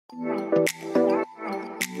Welcome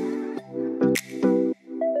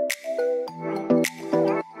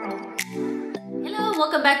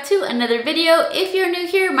back to another video. If you're new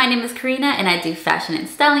here, my name is Karina and I do fashion and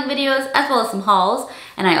styling videos as well as some hauls,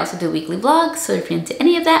 and I also do weekly vlogs, so if you're into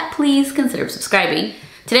any of that, please consider subscribing.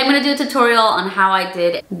 Today I'm going to do a tutorial on how I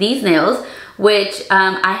did these nails, which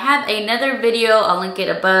I have another video, I'll link it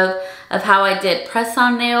above, of how I did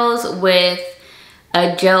press-on nails with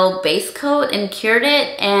a gel base coat and cured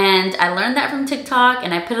it. And I learned that from TikTok,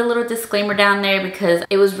 and I put a little disclaimer down there because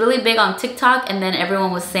it was really big on TikTok, and then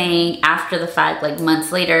everyone was saying after the fact, like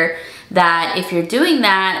months later, that if you're doing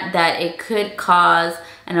that, that it could cause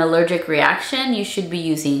an allergic reaction. You should be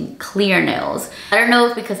using clear nails. I don't know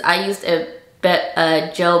if because I used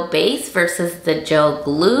a gel base versus the gel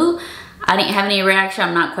glue, I didn't have any reaction,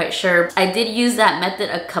 I'm not quite sure. I did use that method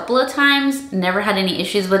a couple of times, never had any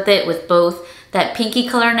issues with it, with both that pinky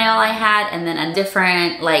color nail I had and then a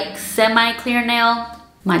different like semi-clear nail.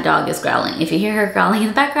 My dog is growling. If you hear her growling in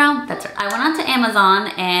the background, that's her. I went on to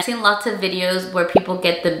Amazon and seen lots of videos where people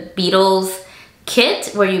get the Beetles kit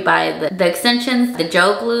where you buy the extensions, the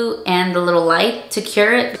gel glue, and the little light to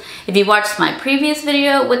cure it. If you watched my previous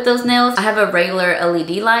video with those nails, I have a regular LED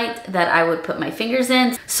light that I would put my fingers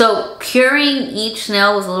in. So curing each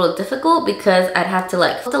nail was a little difficult because I'd have to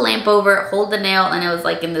like hold the lamp over, hold the nail, and it was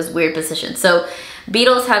like in this weird position. So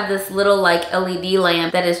Beetles have this little like LED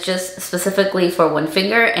lamp that is just specifically for one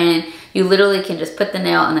finger, and you literally can just put the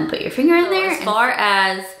nail and then put your finger in there. As far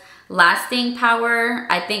as lasting power,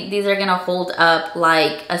 I think these are gonna hold up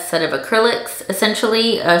like a set of acrylics,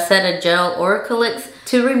 essentially a set of gel or acrylics.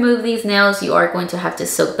 To remove these nails, you are going to have to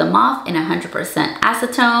soak them off in 100%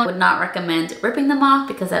 acetone. Would not recommend ripping them off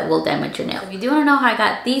because that will damage your nail. If you do want to know how I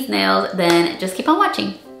got these nails, then just keep on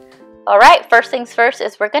watching. All right, first things first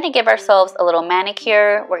is we're gonna give ourselves a little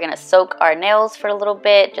manicure. We're gonna soak our nails for a little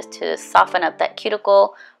bit just to soften up that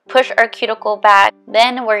cuticle, push our cuticle back.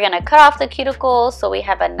 Then we're gonna cut off the cuticle so we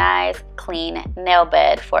have a nice clean nail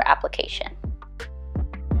bed for application.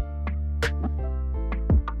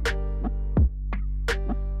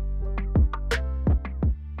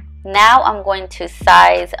 Now I'm going to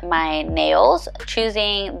size my nails,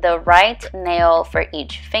 choosing the right nail for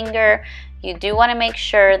each finger. You do want to make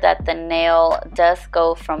sure that the nail does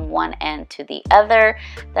go from one end to the other,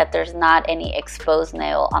 that there's not any exposed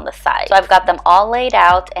nail on the side. So I've got them all laid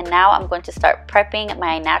out, and now I'm going to start prepping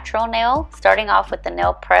my natural nail, starting off with the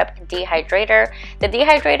nail prep dehydrator. The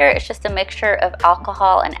dehydrator is just a mixture of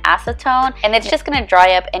alcohol and acetone, and it's just going to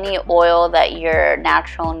dry up any oil that your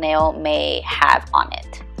natural nail may have on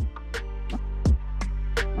it.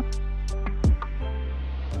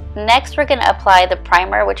 Next, we're going to apply the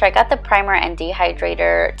primer, which I got the primer and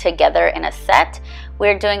dehydrator together in a set.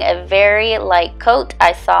 We're doing a very light coat.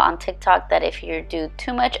 I saw on TikTok that if you do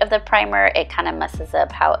too much of the primer, it kind of messes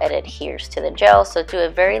up how it adheres to the gel. So do a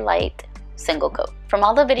very light single coat. From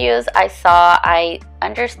all the videos I saw, I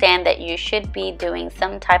understand that you should be doing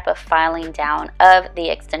some type of filing down of the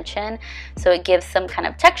extension so it gives some kind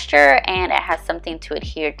of texture and it has something to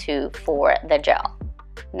adhere to for the gel.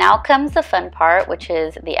 Now comes the fun part, which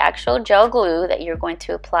is the actual gel glue that you're going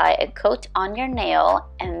to apply a coat on your nail,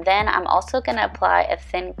 and then I'm also going to apply a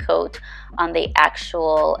thin coat on the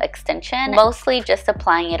actual extension, mostly just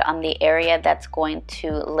applying it on the area that's going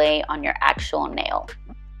to lay on your actual nail.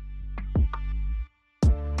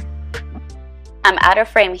 I'm out of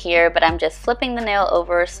frame here, but I'm just flipping the nail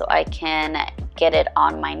over so I can get it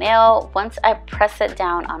on my nail. Once I press it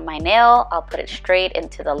down on my nail, I'll put it straight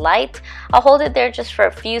into the light. I'll hold it there just for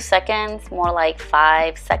a few seconds, more like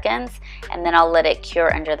 5 seconds, and then I'll let it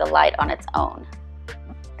cure under the light on its own.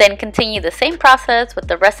 Then continue the same process with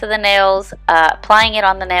the rest of the nails, applying it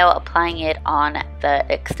on the nail, applying it on the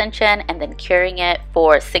extension, and then curing it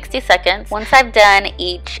for 60 seconds. Once I've done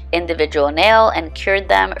each individual nail and cured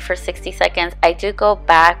them for 60 seconds, I do go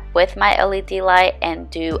back with my LED light and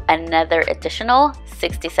do another additional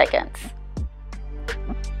 60 seconds.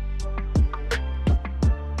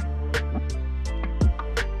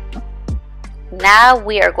 Now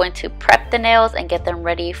we are going to prep the nails and get them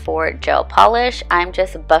ready for gel polish. I'm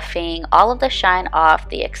just buffing all of the shine off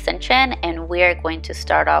the extension, and we are going to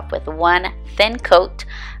start off with one thin coat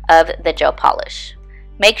of the gel polish.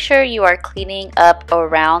 Make sure you are cleaning up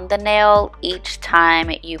around the nail each time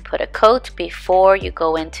you put a coat before you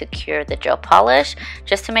go in to cure the gel polish,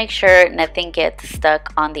 just to make sure nothing gets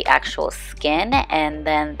stuck on the actual skin, and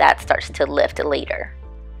then that starts to lift later.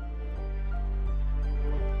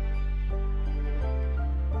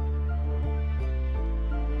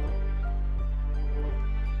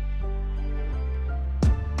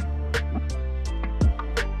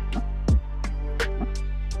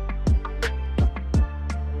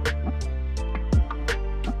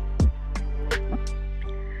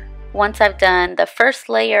 Once I've done the first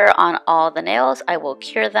layer on all the nails, I will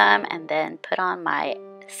cure them and then put on my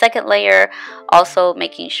second layer, also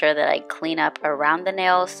making sure that I clean up around the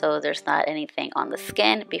nails so there's not anything on the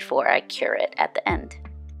skin before I cure it at the end.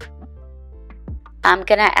 I'm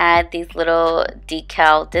gonna add these little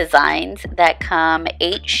decal designs that come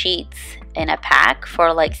 8 sheets in a pack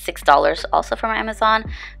for like $6, also from Amazon.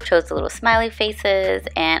 Chose the little smiley faces,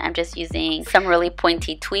 and I'm just using some really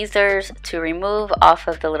pointy tweezers to remove off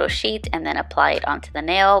of the little sheet and then apply it onto the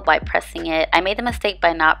nail by pressing it. I made the mistake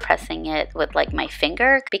by not pressing it with like my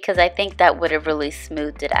finger, because I think that would have really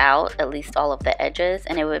smoothed it out, at least all of the edges,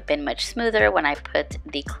 and it would have been much smoother when I put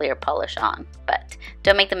the clear polish on. But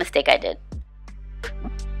don't make the mistake I did.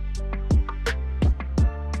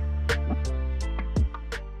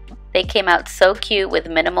 They came out so cute with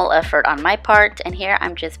minimal effort on my part, and here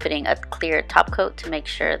I'm just putting a clear top coat to make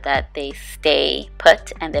sure that they stay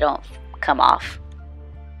put and they don't come off.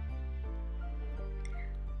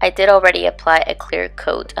 I did already apply a clear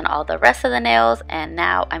coat on all the rest of the nails, and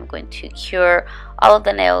now I'm going to cure all of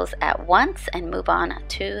the nails at once and move on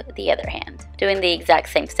to the other hand. Doing the exact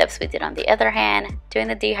same steps we did on the other hand, doing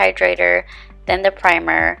the dehydrator, then the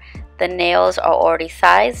primer. The nails are already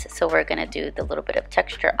sized, so we're going to do the little bit of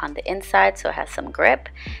texture on the inside so it has some grip.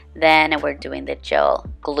 Then we're doing the gel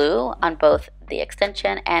glue on both the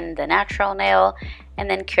extension and the natural nail, and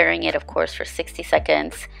then curing it, of course, for 60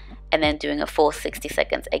 seconds, and then doing a full 60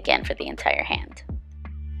 seconds again for the entire hand.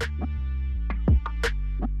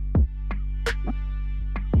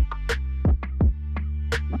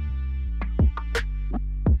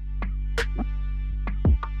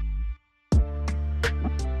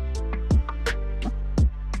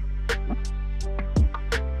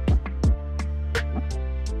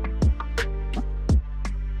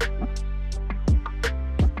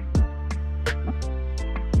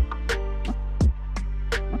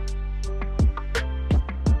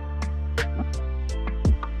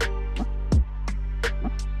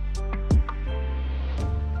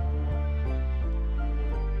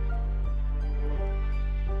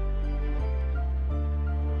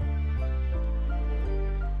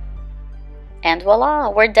 And voila,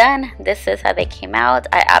 we're done. This is how they came out.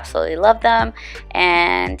 I absolutely love them.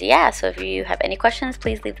 And yeah, so if you have any questions,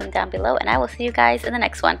 please leave them down below, and I will see you guys in the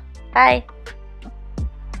next one. Bye.